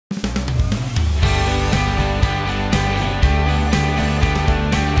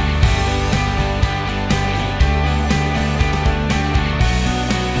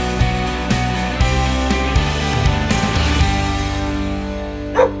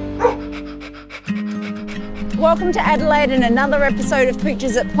Welcome to Adelaide and another episode of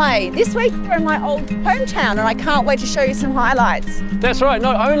Pooches at Play. This week we're in my old hometown and I can't wait to show you some highlights. That's right,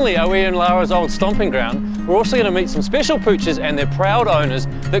 not only are we in Lara's old stomping ground, we're also going to meet some special pooches and their proud owners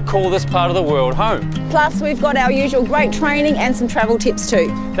that call this part of the world home. Plus we've got our usual great training and some travel tips too.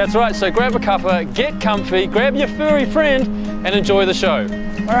 That's right, so grab a cuppa, get comfy, grab your furry friend and enjoy the show.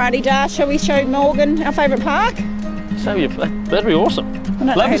 Alrighty Dar, shall we show Morgan our favourite park? That'd be awesome.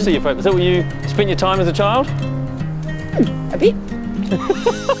 Love to see your favourite. Is that where you spent your time as a child? A bit.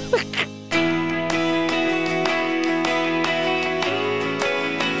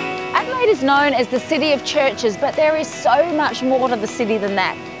 Adelaide is known as the city of churches, but there is so much more to the city than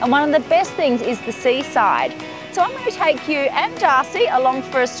that. And one of the best things is the seaside. So I'm going to take you and Darcy along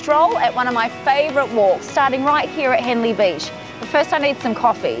for a stroll at one of my favourite walks, starting right here at Henley Beach. But first I need some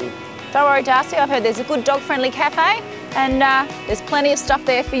coffee. Don't worry Darcy, I've heard there's a good dog-friendly cafe and there's plenty of stuff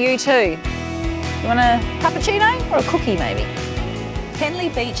there for you too. You want a cappuccino or a cookie maybe? Henley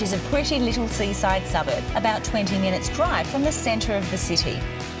Beach is a pretty little seaside suburb, about 20 minutes drive from the centre of the city.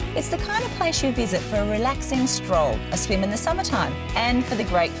 It's the kind of place you visit for a relaxing stroll, a swim in the summertime, and for the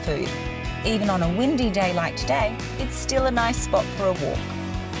great food. Even on a windy day like today, it's still a nice spot for a walk.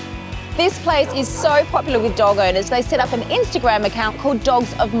 This place is so popular with dog owners, they set up an Instagram account called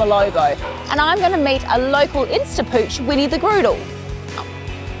Dogs of Malobo. And I'm going to meet a local Insta-pooch, Winnie the Groodle. Oh,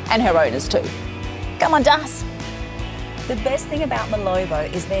 and her owners too. Come on, Das. The best thing about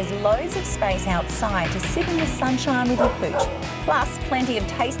Malobo is there's loads of space outside to sit in the sunshine with your pooch, plus plenty of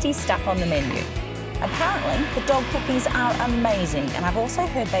tasty stuff on the menu. Apparently, the dog cookies are amazing, and I've also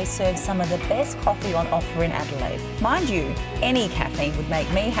heard they serve some of the best coffee on offer in Adelaide. Mind you, any caffeine would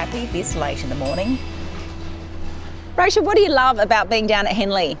make me happy this late in the morning. Rachel, what do you love about being down at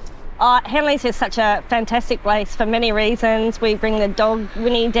Henley? Henley's is such a fantastic place for many reasons. We bring the dog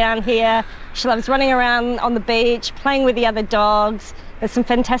Winnie down here. She loves running around on the beach, playing with the other dogs. There's some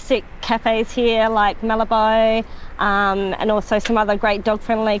fantastic cafes here like Malibu and also some other great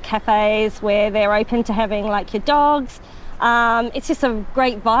dog-friendly cafes where they're open to having like your dogs. It's just a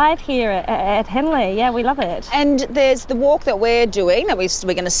great vibe here at Henley. Yeah, we love it. And there's the walk that we're doing that we're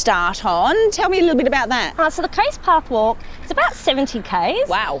going to start on. Tell me a little bit about that. So the Case Path walk, it's about 70 Ks.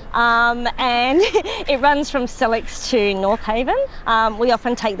 Wow. And it runs from Sellex to North Haven. We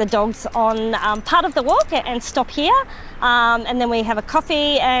often take the dogs on part of the walk and stop here. And then we have a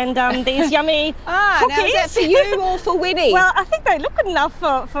coffee and these yummy cookies. Now is that for you or for Winnie? Well, I think they look good enough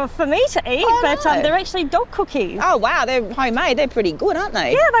for me to eat, but they're actually dog cookies. Oh wow, they're homemade. They're pretty good, aren't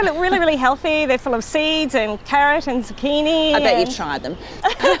they? Yeah, they look really, really healthy. They're full of seeds and carrot and zucchini. I bet you've tried them.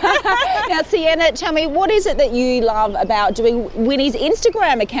 Now, Sienna, tell me, what is it that you love about doing Winnie's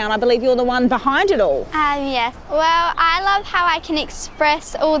Instagram account? I believe you're the one behind it all. Yes. Well, I love how I can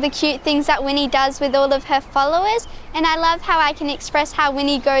express all the cute things that Winnie does with all of her followers. And I love how I can express how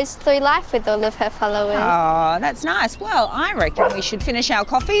Winnie goes through life with all of her followers. Oh, that's nice. Well, I reckon we should finish our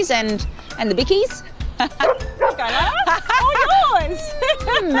coffees and the bickies. Oh, yours!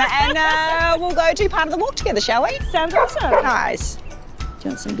 And we'll go do part of the walk together, shall we? Sounds awesome. Nice. Do you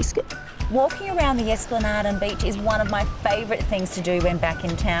want some biscuit? Walking around the Esplanade and beach is one of my favourite things to do when back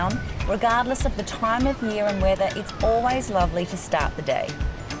in town. Regardless of the time of year and weather, it's always lovely to start the day.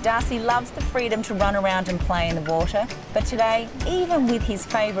 Darcy loves the freedom to run around and play in the water, but today, even with his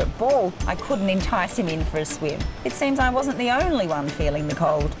favourite ball, I couldn't entice him in for a swim. It seems I wasn't the only one feeling the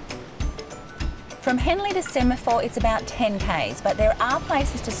cold. From Henley to Semaphore, it's about 10 Ks, but there are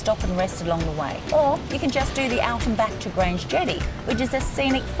places to stop and rest along the way. Or you can just do the out and back to Grange Jetty, which is a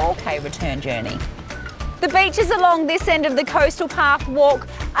scenic 4K return journey. The beaches along this end of the coastal path walk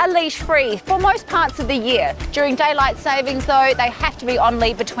are leash-free for most parts of the year. During daylight savings though, they have to be on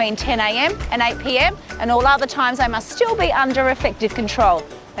lead between 10 AM and 8 PM, and all other times they must still be under effective control.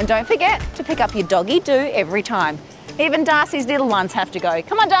 And don't forget to pick up your doggy-do every time. Even Darcy's little ones have to go.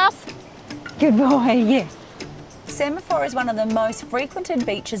 Come on, Darcy. Good boy, yeah. Semaphore is one of the most frequented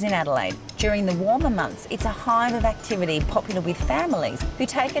beaches in Adelaide. During the warmer months, it's a hive of activity popular with families who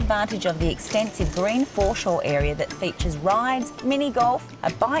take advantage of the extensive green foreshore area that features rides, mini golf,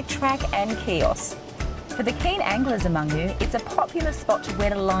 a bike track and kiosks. For the keen anglers among you, it's a popular spot to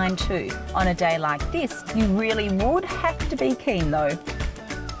wet a line too. On a day like this, you really would have to be keen though.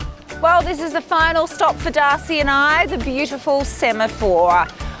 Well, this is the final stop for Darcy and I, the beautiful Semaphore.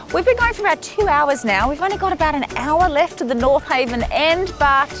 We've been going for about 2 hours now. We've only got about an hour left to the North Haven end,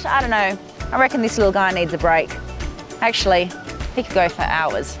 but I don't know. I reckon this little guy needs a break. Actually, he could go for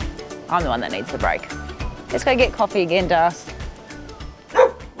hours. I'm the one that needs the break. Let's go get coffee again, Darcy.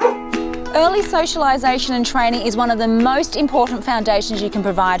 Early socialisation and training is one of the most important foundations you can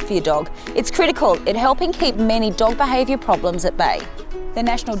provide for your dog. It's critical in helping keep many dog behaviour problems at bay. The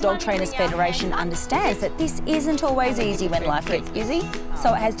National Dog Trainers Federation understands that this isn't always easy when life gets busy,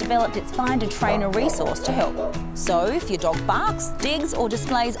 so it has developed its Find a Trainer resource to help. So if your dog barks, digs or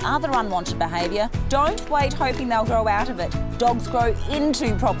displays other unwanted behaviour, don't wait hoping they'll grow out of it. Dogs grow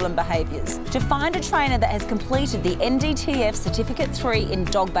into problem behaviours. To find a trainer that has completed the NDTF Certificate 3 in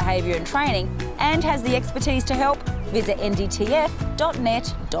Dog Behaviour and Training and has the expertise to help, visit ndtf.net.au.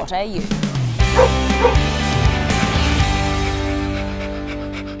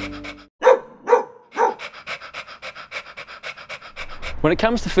 When it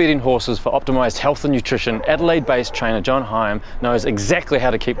comes to feeding horses for optimised health and nutrition, Adelaide-based trainer John Hahndorf knows exactly how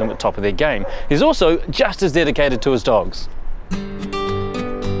to keep them at the top of their game. He's also just as dedicated to his dogs.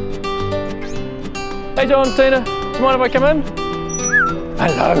 Hey John, Tina, do you mind if I come in?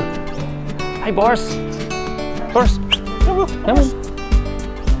 Hello. Hey Boris. Boris, come on.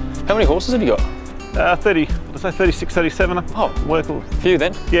 How many horses have you got? 30, I'd say 36, 37. Oh, work. Few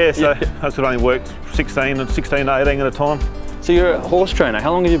then? Yeah, so I could only work 16 to 18 at a time. So you're a horse trainer.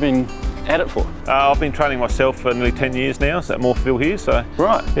 How long have you been at it for? I've been training myself for nearly 10 years now, so at Morpheville here. So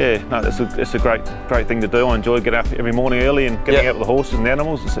right. Yeah, no, it's a great thing to do. I enjoy getting up every morning early and getting out with the horses and the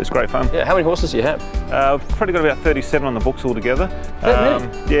animals. It's great fun. Yeah. How many horses do you have? I've probably got about 37 on the books altogether.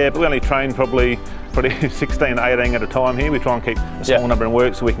 Yeah, but we only train probably 16 to 18 at a time here. We try and keep a small number in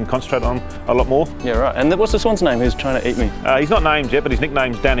work so we can concentrate on a lot more. Yeah, right. And what's this one's name who's trying to eat me? He's not named yet, but his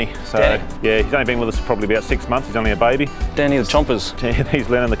nickname's Danny. So, Danny. Yeah, he's only been with us probably about 6 months. He's only a baby. Danny the Chompers. Yeah, he's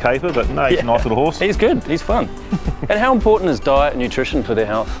learning the caper, but no, he's a nice little horse. He's good. He's fun. And how important is diet and nutrition for their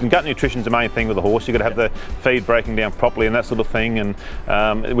health? And gut nutrition's the main thing with a horse. You've got to have the feed breaking down properly and that sort of thing. And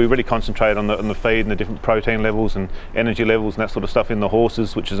we really concentrate on the feed and the different protein levels and energy levels and that sort of stuff in the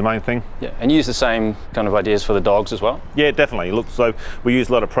horses, which is the main thing. Yeah, and use the same kind of ideas for the dogs as well? Yeah, definitely. Look, so we use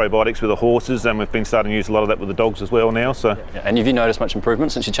a lot of probiotics with the horses, and we've been starting to use a lot of that with the dogs as well now. So. Yeah. And have you noticed much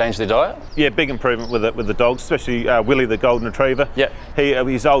improvement since you changed their diet? Yeah, big improvement with the dogs, especially Willie, the golden retriever. Yeah.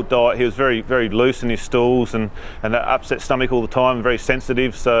 His old diet, he was very loose in his stools and that upset stomach all the time, very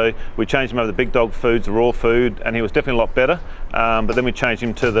sensitive. So we changed him over the big dog foods, the raw food, and he was definitely a lot better. But then we changed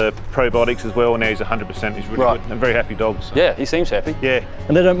him to the probiotics as well, and now he's 100%. He's really good and very happy dog. So. Yeah, he seems happy. Yeah.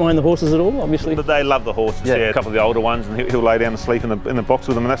 And they don't mind the horses at all, obviously? But they love the horses, yeah. A couple of the older ones, and he'll lay down and sleep in the box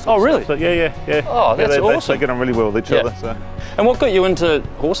with them and that sort of really? Stuff. So, yeah. Oh, that's awesome. They get on really well with each other. So. And what got you into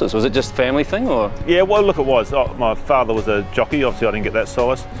horses? Was it just a family thing, or? Yeah, well, look, it was. My father was a jockey. Obviously, I didn't get that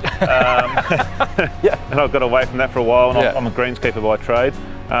size. And I got away from that for a while, and I'm a greenskeeper by trade.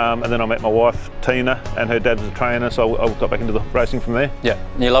 And then I met my wife, Tina, and her dad was a trainer, so I got back into the racing from there. Yeah.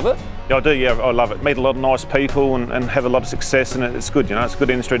 And you love it? Yeah, I do, yeah, I love it. Meet a lot of nice people and have a lot of success, and it's good, you know, it's a good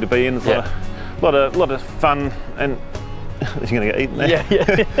industry to be in. There's a lot of fun, and you're going to get eaten there.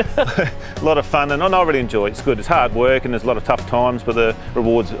 Yeah. A lot of fun, and I really enjoy it. It's good. It's hard work, and there's a lot of tough times, but the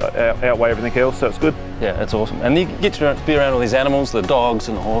rewards outweigh everything else, so it's good. Yeah, that's awesome. And you get to be around all these animals, the dogs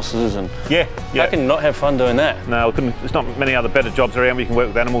and the horses, and how can you not have fun doing that? No, there's not many other better jobs around where you can work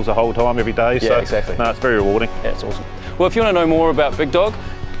with animals the whole time, every day. Yeah, exactly. No, it's very rewarding. Yeah, it's awesome. Well, if you want to know more about Big Dog,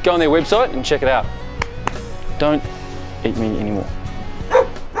 go on their website and check it out. Don't eat me anymore.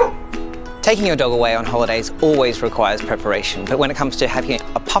 Taking your dog away on holidays always requires preparation, but when it comes to having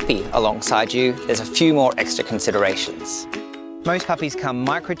a puppy alongside you, there's a few more extra considerations. Most puppies come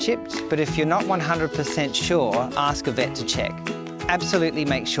microchipped, but if you're not 100% sure, ask a vet to check. Absolutely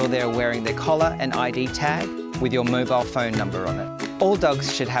make sure they're wearing their collar and ID tag with your mobile phone number on it. All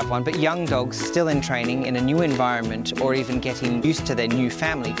dogs should have one, but young dogs still in training in a new environment or even getting used to their new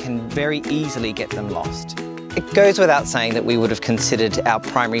family can very easily get them lost. It goes without saying that we would have considered our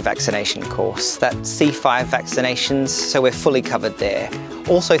primary vaccination course, that's Ep5 vaccinations, so we're fully covered there.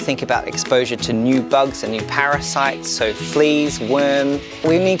 Also think about exposure to new bugs and new parasites, so fleas, worm.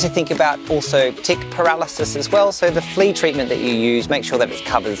 We need to think about also tick paralysis as well, so the flea treatment that you use, make sure that it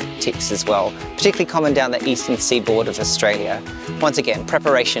covers ticks as well, particularly common down the eastern seaboard of Australia. Once again,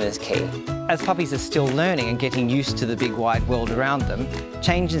 preparation is key. As puppies are still learning and getting used to the big wide world around them,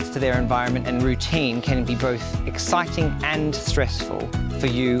 changes to their environment and routine can be both exciting and stressful for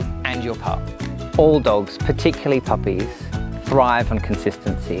you and your pup. All dogs, particularly puppies, thrive on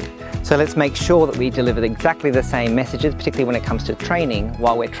consistency. So let's make sure that we deliver exactly the same messages, particularly when it comes to training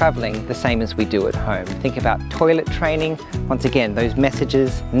while we're traveling, the same as we do at home. Think about toilet training. Once again, those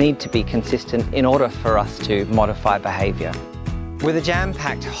messages need to be consistent in order for us to modify behavior. With a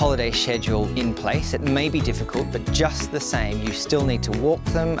jam-packed holiday schedule in place, it may be difficult, but just the same, you still need to walk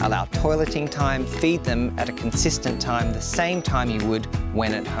them, allow toileting time, feed them at a consistent time, the same time you would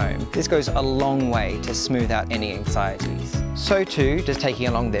when at home. This goes a long way to smooth out any anxieties. So too does taking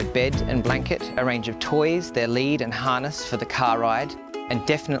along their bed and blanket, a range of toys, their lead and harness for the car ride, and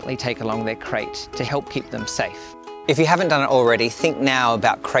definitely take along their crate to help keep them safe. If you haven't done it already, think now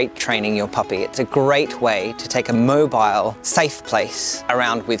about crate training your puppy. It's a great way to take a mobile, safe place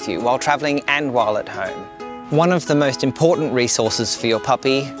around with you while travelling and while at home. One of the most important resources for your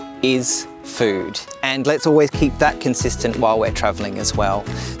puppy is food. And let's always keep that consistent while we're travelling as well.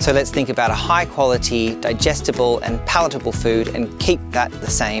 So let's think about a high quality, digestible and palatable food and keep that the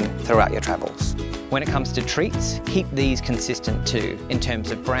same throughout your travels. When it comes to treats, keep these consistent too, in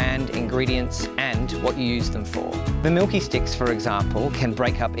terms of brand, ingredients, and what you use them for. The Milky Sticks, for example, can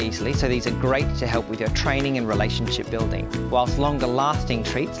break up easily, so these are great to help with your training and relationship building, whilst longer lasting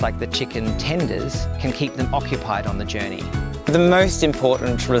treats like the chicken tenders can keep them occupied on the journey. The most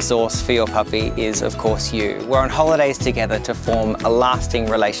important resource for your puppy is, of course, you. We're on holidays together to form a lasting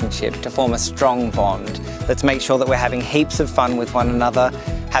relationship, to form a strong bond. Let's make sure that we're having heaps of fun with one another,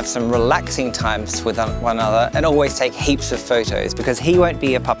 have some relaxing times with one another, and always take heaps of photos, because he won't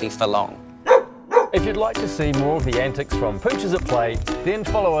be a puppy for long. If you'd like to see more of the antics from Pooches at Play, then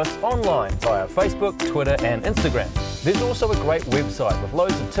follow us online via Facebook, Twitter and Instagram. There's also a great website with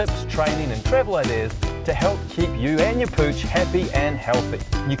loads of tips, training and travel ideas to help keep you and your pooch happy and healthy.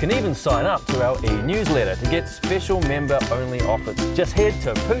 You can even sign up to our e-newsletter to get special member-only offers. Just head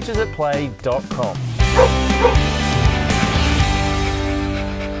to poochesatplay.com.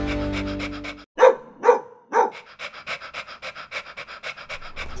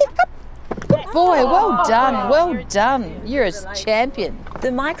 Boy, well done, well done. You're a champion. The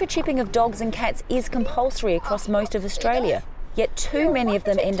microchipping of dogs and cats is compulsory across most of Australia, yet too many of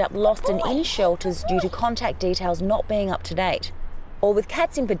them end up lost and in shelters due to contact details not being up to date. Or with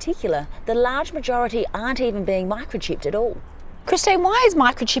cats in particular, the large majority aren't even being microchipped at all. Christine, why is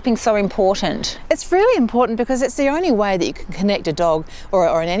microchipping so important? It's really important because it's the only way that you can connect a dog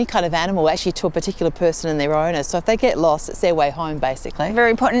or any kind of animal actually to a particular person and their owner. So if they get lost, it's their way home basically. Very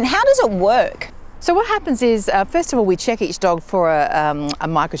important. How does it work? So what happens is, first of all, we check each dog for a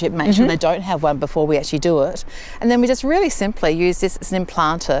microchip, make sure they don't have one before we actually do it. And then we just really simply use this as an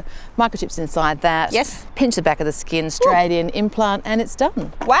implanter, microchips inside that. Yes. Pinch the back of the skin, straight in, implant, and it's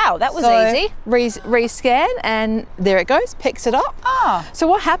done. Wow, that was easy. Rescan, and there it goes, picks it up. Ah. So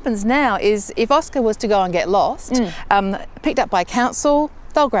what happens now is, if Oscar was to go and get lost, picked up by council,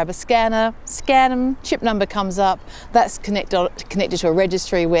 they'll grab a scanner, scan them, chip number comes up, that's connected to a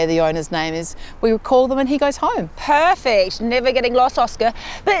registry where the owner's name is. We call them and he goes home. Perfect, never getting lost, Oscar.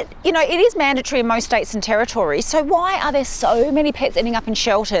 But, you know, it is mandatory in most states and territories, so why are there so many pets ending up in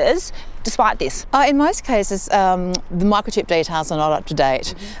shelters despite this? In most cases, the microchip details are not up to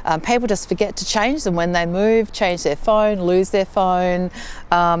date. People just forget to change them when they move, change their phone, lose their phone,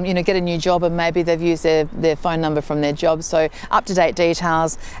 you know, get a new job and maybe they've used their phone number from their job. So up-to-date details,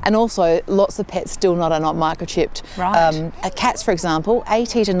 and also lots of pets still are not microchipped. Right. Cats, for example,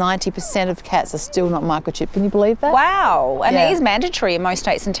 80 to 90% of cats are still not microchipped. Can you believe that? Wow, and it is mandatory in most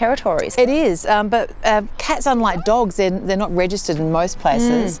states and territories. It is, but cats, unlike dogs, they're not registered in most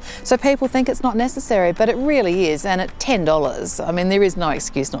places. So people think it's not necessary, but it really is, and at $10, I mean, there is no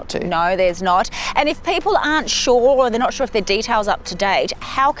excuse not to. No, there's not. And if people aren't sure, or they're not sure if their details are up to date,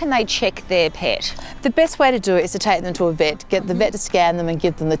 how can they check their pet? The best way to do it is to take them to a vet, get the vet to scan them and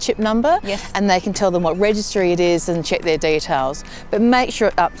give them the chip number, and they can tell them what registry it is and check their details. But make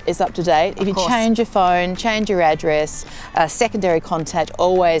sure it's up to date. If you change your phone, change your address, secondary contact,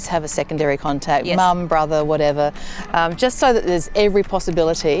 always have a secondary contact, mum, brother, whatever, just so that there's every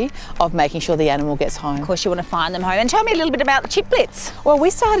possibility of making sure the animal gets home. Of course, you want to find them home. And tell me a little bit about the chiplets. Well,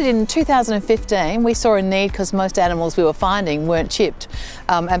 we started in 2015. We saw a need because most animals we were finding weren't chipped,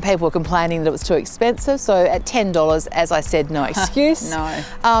 and people were complaining that it was too expensive. So at $10, as I said, no excuse.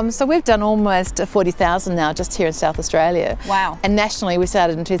 No. So we've done almost 40,000 now just here in South Australia. Wow. And nationally we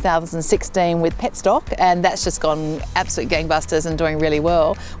started in 2016 with pet stock, and that's just gone absolute gangbusters and doing really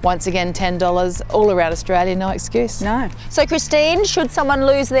well. Once again, $10 all around Australia, no excuse. No. So Christine, should someone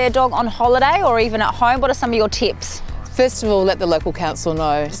lose their dog on holiday or even at home, what are some of your tips? First of all, let the local council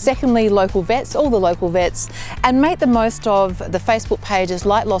know. Secondly, local vets, all the local vets, and make the most of the Facebook pages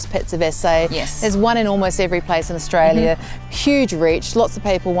like Lost Pets of SA. Yes. There's one in almost every place in Australia. Huge reach, lots of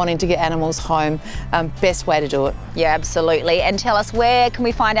people wanting to get animals home. Best way to do it. Yeah, absolutely. And tell us, where can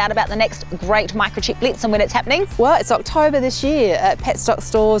we find out about the next great microchip blitz and when it's happening? Well, it's October this year at pet stock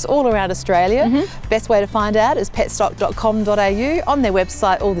stores all around Australia. Best way to find out is petstock.com.au. On their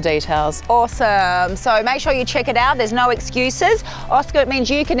website, all the details. Awesome. So make sure you check it out. There's no excuses. Oscar, it means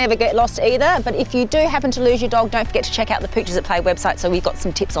you can never get lost either. But if you do happen to lose your dog, don't forget to check out the Pooches at Play website. So we've got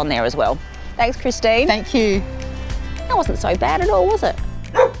some tips on there as well. Thanks, Christine. Thank you. That wasn't so bad at all, was it?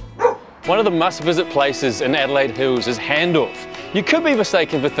 One of the must-visit places in Adelaide Hills is Hahndorf. You could be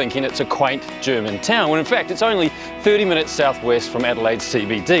mistaken for thinking it's a quaint German town, when in fact it's only 30 minutes southwest from Adelaide's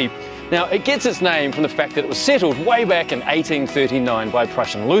CBD. Now, it gets its name from the fact that it was settled way back in 1839 by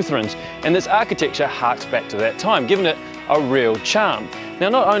Prussian Lutherans, and this architecture harks back to that time, giving it a real charm. Now,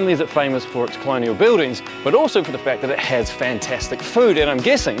 not only is it famous for its colonial buildings, but also for the fact that it has fantastic food, and I'm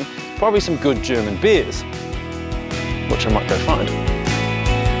guessing probably some good German beers, which I might go find.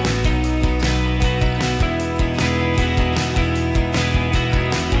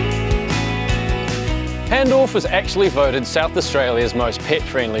 Hahndorf was actually voted South Australia's most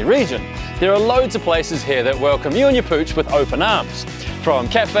pet-friendly region. There are loads of places here that welcome you and your pooch with open arms. From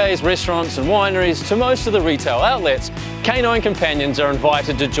cafes, restaurants and wineries to most of the retail outlets, canine companions are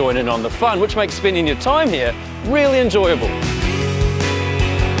invited to join in on the fun, which makes spending your time here really enjoyable.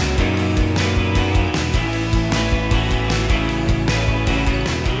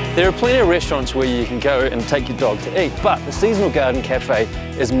 There are plenty of restaurants where you can go and take your dog to eat, but the Seasonal Garden Cafe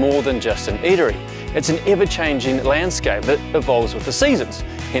is more than just an eatery. It's an ever-changing landscape that evolves with the seasons,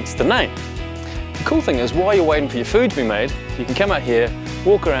 hence the name. The cool thing is, while you're waiting for your food to be made, you can come out here,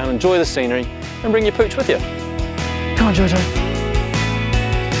 walk around, enjoy the scenery, and bring your pooch with you. Come on, Jojo.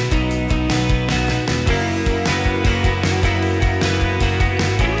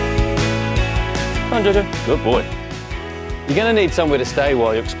 Come on, Jojo. Good boy. You're going to need somewhere to stay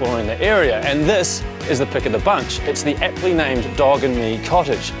while you're exploring the area, and this is the pick of the bunch. It's the aptly named Dog and Me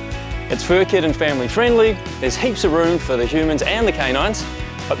Cottage. It's fur kid and family friendly, there's heaps of room for the humans and the canines,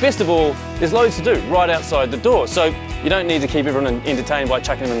 but best of all, there's loads to do right outside the door, so you don't need to keep everyone entertained by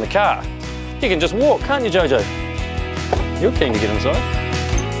chucking them in the car. You can just walk, can't you, Jojo? You're keen to get inside.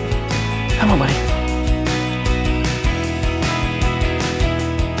 Come on, buddy.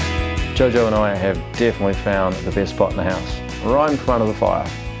 Jojo and I have definitely found the best spot in the house, right in front of the fire.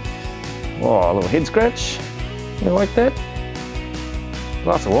 Oh, a little head scratch, you like that? A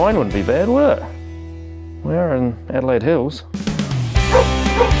glass of wine wouldn't be bad, would it? We're in Adelaide Hills.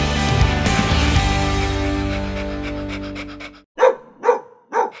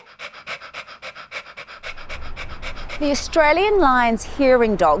 The Australian Lions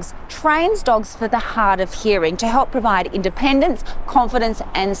Hearing Dogs trains dogs for the hard of hearing to help provide independence, confidence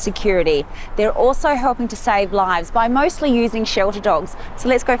and security. They're also helping to save lives by mostly using shelter dogs. So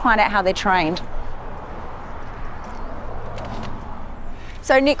let's go find out how they're trained.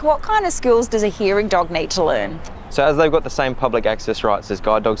 So Nick, what kind of skills does a hearing dog need to learn? So as they've got the same public access rights as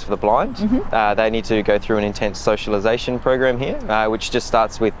guide dogs for the blind, they need to go through an intense socialisation program here, which just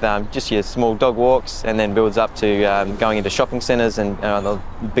starts with just your small dog walks and then builds up to going into shopping centres and the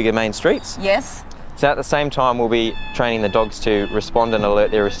bigger main streets. Yes. So at the same time, we'll be training the dogs to respond and alert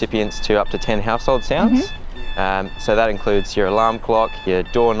their recipients to up to 10 household sounds. So that includes your alarm clock, your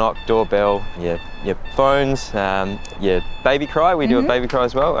door knock, doorbell, your phones, your baby cry. We do a baby cry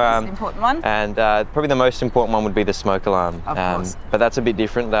as well. That's an important one. And probably the most important one would be the smoke alarm. Of course. But that's a bit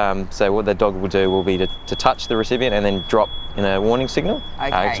different. So what the dog will do will be to touch the recipient and then drop in a warning signal.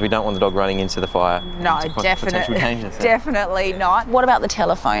 Because we don't want the dog running into the fire. No, definitely not. What about the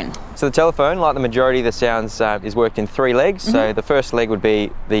telephone? So the telephone, like the majority of the sounds, is worked in 3 legs. So the first leg would be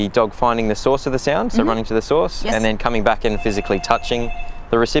the dog finding the source of the sound, so running to the source, and then coming back and physically touching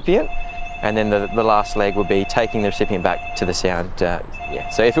the recipient. And then the last leg would be taking the recipient back to the sound.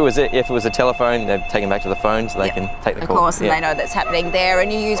 So if it was a telephone, they're taken back to the phone so they can take the call. Of course, and they know that's happening there.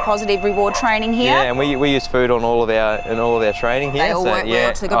 And you use positive reward training here. Yeah, and we use food on all of our training here. They all work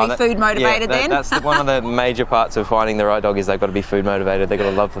well. So they've got to be food motivated then. That's one of the major parts of finding the right dog is they've got to be food motivated. They've got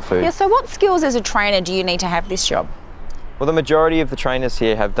to love the food. Yeah. So what skills as a trainer do you need to have this job? Well, the majority of the trainers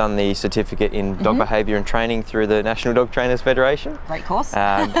here have done the certificate in dog behaviour and training through the National Dog Trainers Federation. Great course.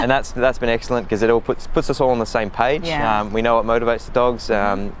 And that's been excellent because it all puts us all on the same page. Yeah. We know what motivates the dogs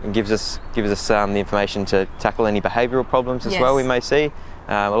and gives us the information to tackle any behavioural problems as well we may see.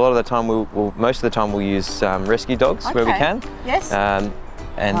 A lot of the time, most of the time we'll use rescue dogs where we can. Yes.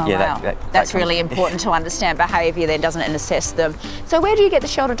 And Oh, yeah, wow. That's really important to understand behaviour then, doesn't it, and assess them. So where do you get the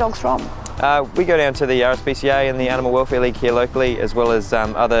shelter dogs from? We go down to the RSPCA and the Animal Welfare League here locally, as well as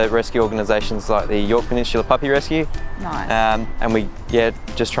other rescue organisations like the York Peninsula Puppy Rescue. Nice. And we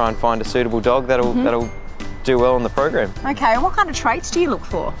just try and find a suitable dog that'll do well in the program. Okay, and what kind of traits do you look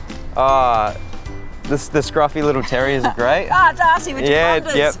for? The scruffy little terriers are great. Darcy with your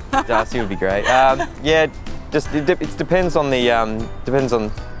wonders. Yep, Darcy would be great. It depends on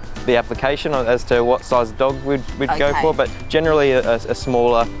the application as to what size dog we'd go for, but generally a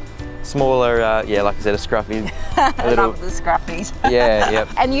smaller, like I said, a scruffy. I love the scruffies. Yeah, yep.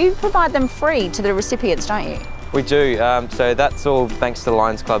 And you provide them free to the recipients, don't you? We do, so that's all thanks to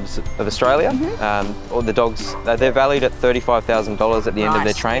Lions Clubs of Australia. All the dogs, they're valued at $35,000 at the end of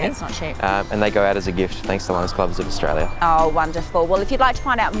their training. Yeah, it's not cheap. And they go out as a gift thanks to Lions Clubs of Australia. Oh, wonderful. Well, if you'd like to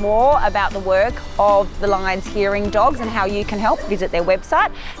find out more about the work of the Lions Hearing Dogs and how you can help, visit their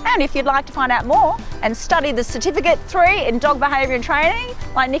website. And if you'd like to find out more and study the Certificate 3 in Dog Behaviour and Training,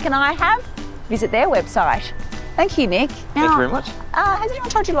 like Nick and I have, visit their website. Thank you, Nick. Thank you very much. Has anyone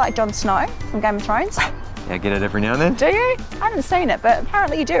told you to like Jon Snow from Game of Thrones? Yeah, I get it every now and then. Do you? I haven't seen it, but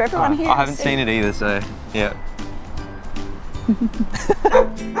apparently you do. Everyone here. I haven't seen it either, so yeah.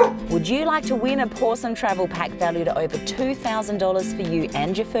 Would you like to win a porcelain travel pack valued at over $2,000 for you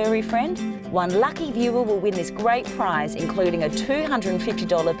and your furry friend? One lucky viewer will win this great prize, including a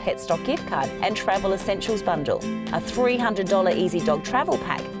 $250 Pet Stock gift card and Travel Essentials bundle, a $300 Easy Dog travel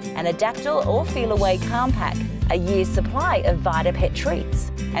pack, an Adaptable or Feel Away calm pack, a year's supply of Vita Pet treats,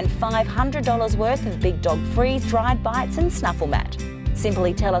 and $500 worth of Big Dog freeze-dried bites and snuffle mat.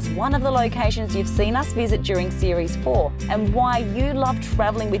 Simply tell us one of the locations you've seen us visit during Series 4 and why you love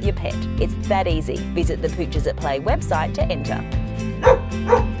travelling with your pet. It's that easy. Visit the Pooches at Play website to enter.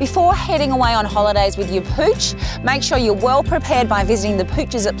 Before heading away on holidays with your pooch, make sure you're well prepared by visiting the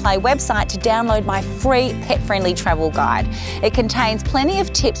Pooches at Play website to download my free pet-friendly travel guide. It contains plenty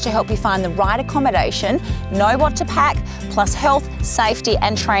of tips to help you find the right accommodation, know what to pack, plus health, safety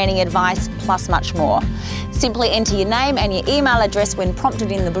and training advice, plus much more. Simply enter your name and your email address when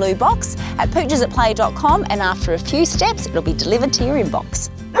prompted in the blue box at poochesatplay.com, and after a few steps, it'll be delivered to your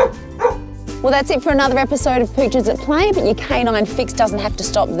inbox. Well, that's it for another episode of Pooches at Play, but your canine fix doesn't have to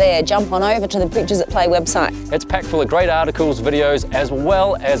stop there. Jump on over to the Pooches at Play website. It's packed full of great articles, videos, as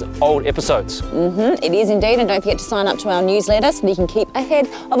well as old episodes. It is indeed, and don't forget to sign up to our newsletter so you can keep ahead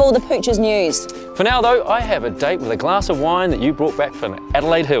of all the Pooches news. For now, though, I have a date with a glass of wine that you brought back from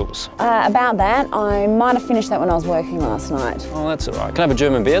Adelaide Hills. About that, I might have finished that when I was working last night. Oh, that's all right. Can I have a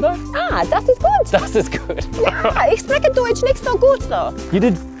German beer, though? Das ist gut. Das ist good. Ja, ich spreche Deutsch nicht so gut, though.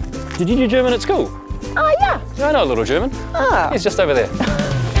 Did you do German at school? Yeah. Yeah, I know a little German. He's just over there.